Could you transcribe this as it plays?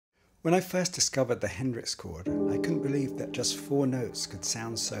When I first discovered the Hendrix chord, I couldn't believe that just 4 notes could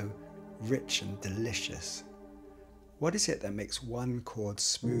sound so rich and delicious. What is it that makes one chord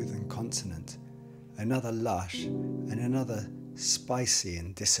smooth and consonant, another lush, and another spicy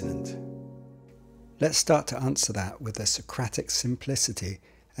and dissonant? Let's start to answer that with a Socratic simplicity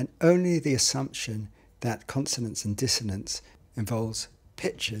and only the assumption that consonance and dissonance involves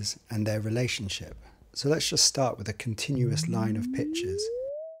pitches and their relationship. So let's just start with a continuous line of pitches.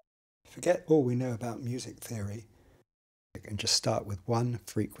 Forget all we know about music theory and just start with one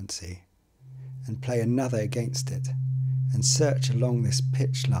frequency and play another against it and search along this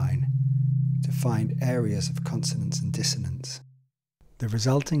pitch line to find areas of consonance and dissonance. The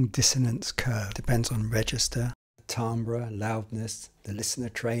resulting dissonance curve depends on register, timbre, loudness, the listener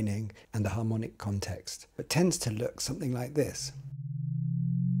training and the harmonic context, but tends to look something like this.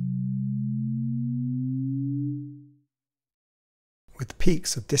 With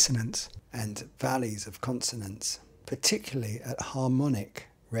peaks of dissonance and valleys of consonance, particularly at harmonic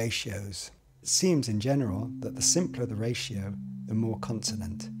ratios. It seems in general that the simpler the ratio, the more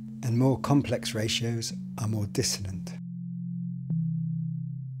consonant, and more complex ratios are more dissonant.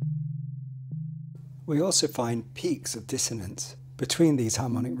 We also find peaks of dissonance between these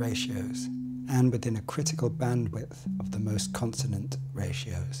harmonic ratios and within a critical bandwidth of the most consonant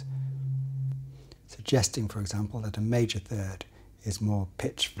ratios, suggesting, for example, that a major third is more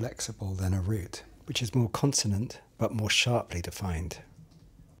pitch flexible than a root, which is more consonant but more sharply defined.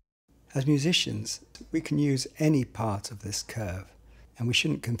 As musicians, we can use any part of this curve, and we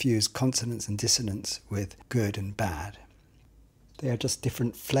shouldn't confuse consonance and dissonance with good and bad. They are just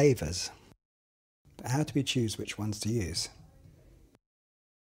different flavours. But how do we choose which ones to use?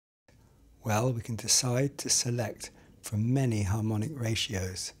 Well, we can decide to select from many harmonic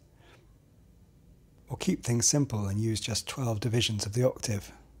ratios, or keep things simple and use just 12 divisions of the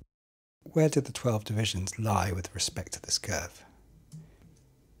octave. Where do the 12 divisions lie with respect to this curve?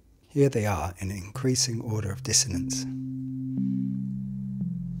 Here they are in increasing order of dissonance.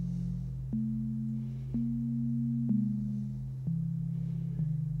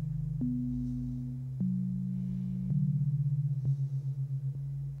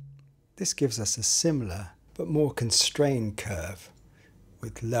 This gives us a similar but more constrained curve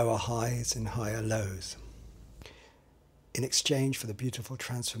with lower highs and higher lows, in exchange for the beautiful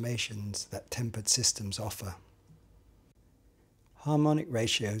transformations that tempered systems offer. Harmonic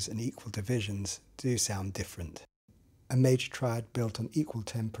ratios and equal divisions do sound different. A major triad built on equal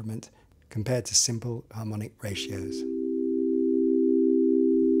temperament compared to simple harmonic ratios.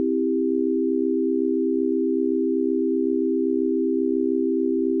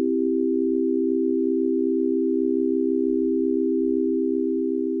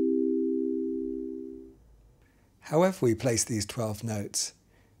 However we place these 12 notes,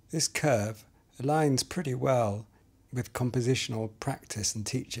 this curve aligns pretty well with compositional practice and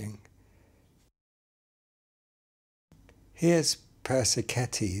teaching. Here's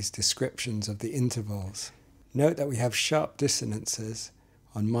Persichetti's descriptions of the intervals. Note that we have sharp dissonances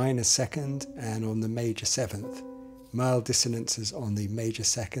on minor second and on the major seventh, mild dissonances on the major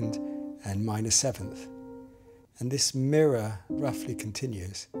second and minor seventh. And this mirror roughly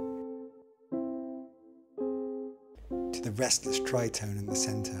continues to the restless tritone in the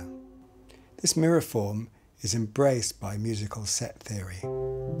centre. This mirror form is embraced by musical set theory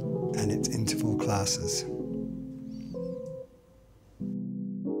and its interval classes.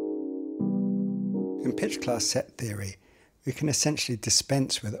 In pitch class set theory, we can essentially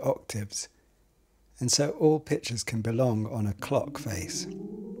dispense with octaves, and so all pitches can belong on a clock face.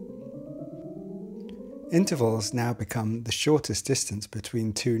 Intervals now become the shortest distance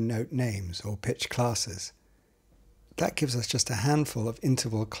between 2 note names or pitch classes. That gives us just a handful of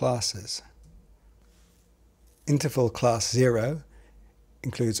interval classes. Interval class 0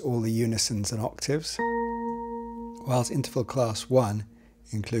 includes all the unisons and octaves, whilst interval class 1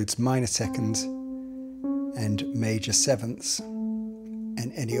 includes minor seconds and major sevenths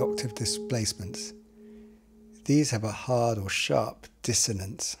and any octave displacements. These have a hard or sharp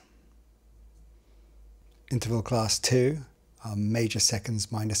dissonance. Interval class 2 are major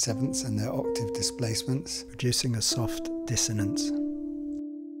seconds, minor sevenths and their octave displacements, producing a soft dissonance.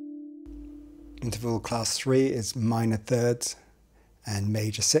 Interval class 3 is minor thirds and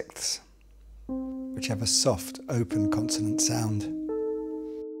major sixths, which have a soft, open consonant sound.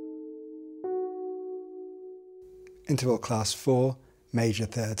 Interval class 4, major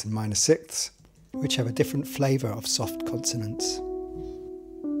thirds and minor sixths, which have a different flavour of soft consonants.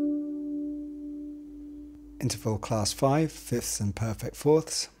 Interval class 5, fifths and perfect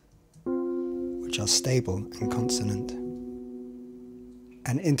fourths, which are stable and consonant.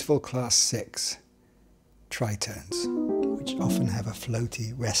 and interval class 6 tritones, which often have a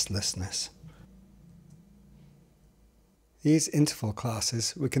floaty restlessness. These interval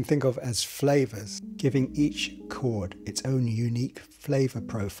classes we can think of as flavors, giving each chord its own unique flavor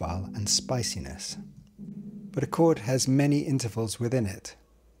profile and spiciness. But a chord has many intervals within it.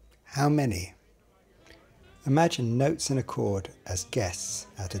 How many? Imagine notes in a chord as guests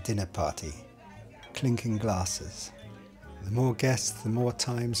at a dinner party, clinking glasses. The more guests, the more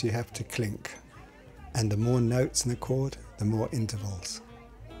times you have to clink. And the more notes in the chord, the more intervals.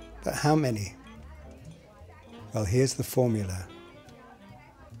 But how many? Well, here's the formula.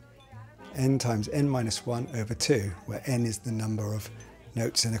 N times n minus 1 over 2, where n is the number of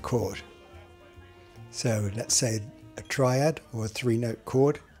notes in a chord. So let's say a triad or a 3-note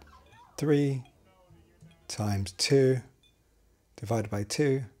chord. 3 times 2 divided by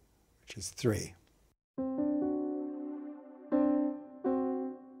 2, which is 3.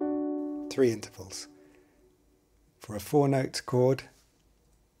 3 intervals. For a 4-note chord,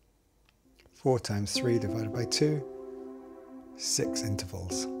 4 times 3 divided by 2, 6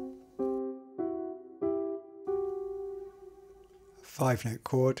 intervals. A 5-note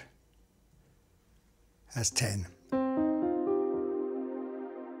chord has 10.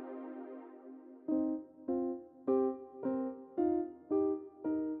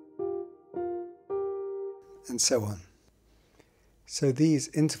 And so on. So these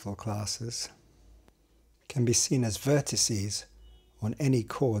interval classes can be seen as vertices on any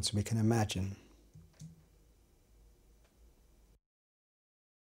chords we can imagine.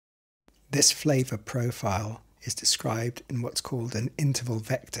 This flavor profile is described in what's called an interval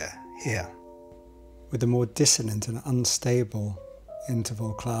vector here, with the more dissonant and unstable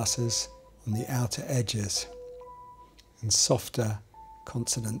interval classes on the outer edges and softer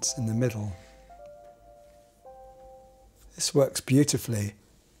consonants in the middle. This works beautifully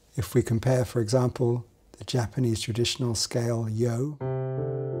if we compare, for example, the Japanese traditional scale Yo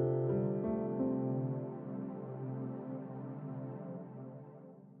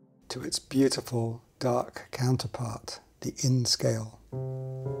to its beautiful dark counterpart, the In scale.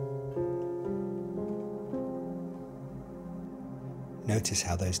 Notice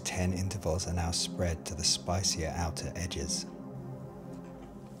how those 10 intervals are now spread to the spicier outer edges.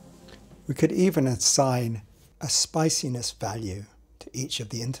 We could even assign a spiciness value to each of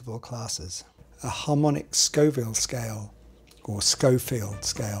the interval classes, a Harmonic Scoville scale or Scofield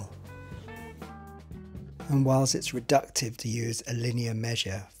scale. And whilst it's reductive to use a linear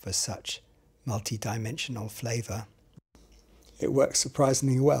measure for such multi-dimensional flavour, it works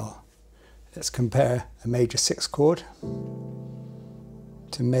surprisingly well. Let's compare a major 6 chord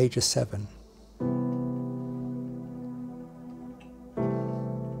to major 7.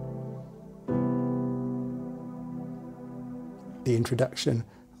 The introduction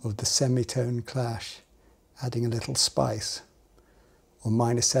of the semitone clash, adding a little spice, or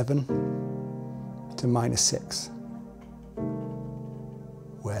minor 7 to minor 6,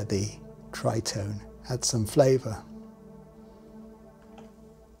 where the tritone adds some flavour.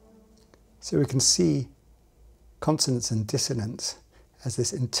 So we can see consonance and dissonance as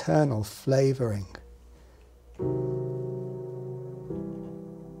this internal flavouring.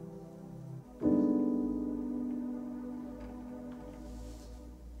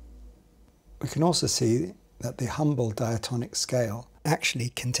 We can also see that the humble diatonic scale actually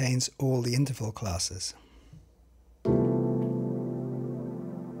contains all the interval classes.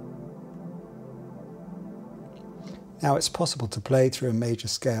 Now it's possible to play through a major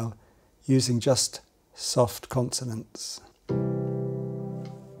scale using just soft consonants.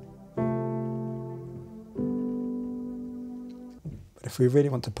 But if we really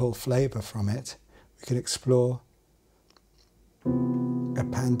want to pull flavour from it, we can explore a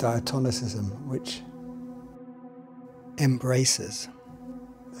pandiatonicism which embraces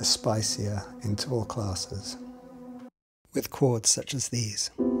the spicier interval classes with chords such as these.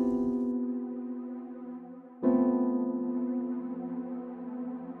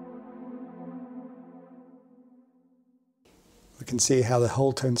 We can see how the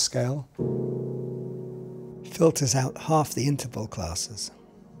whole tone scale filters out half the interval classes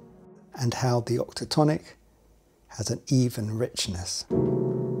and how the octatonic has an even richness.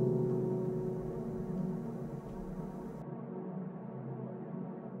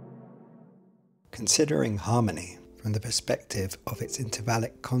 Considering harmony from the perspective of its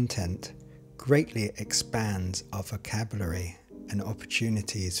intervallic content greatly expands our vocabulary and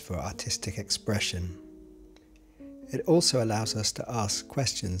opportunities for artistic expression. It also allows us to ask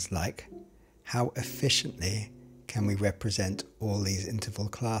questions like, how efficiently can we represent all these interval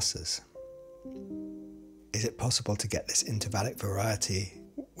classes? Is Is it possible to get this intervallic variety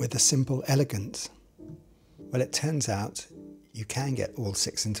with a simple elegance? Well, it turns out you can get all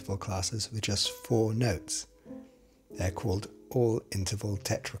 6 interval classes with just 4 notes. They're called all-interval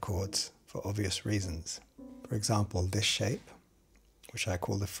tetrachords for obvious reasons. For example, this shape, which I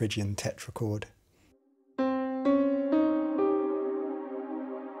call the Phrygian Tetrachord,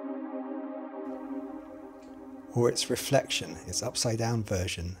 or its reflection, its upside-down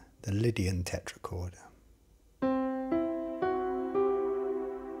version, the Lydian Tetrachord.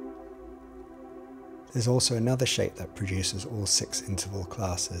 There's also another shape that produces all 6 interval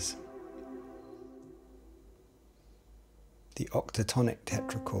classes, the Octatonic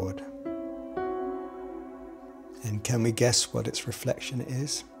Tetrachord. And can we guess what its reflection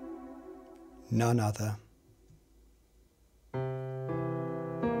is? None other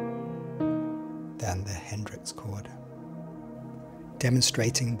than the Hendrix chord,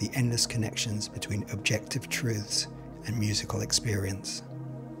 demonstrating the endless connections between objective truths and musical experience.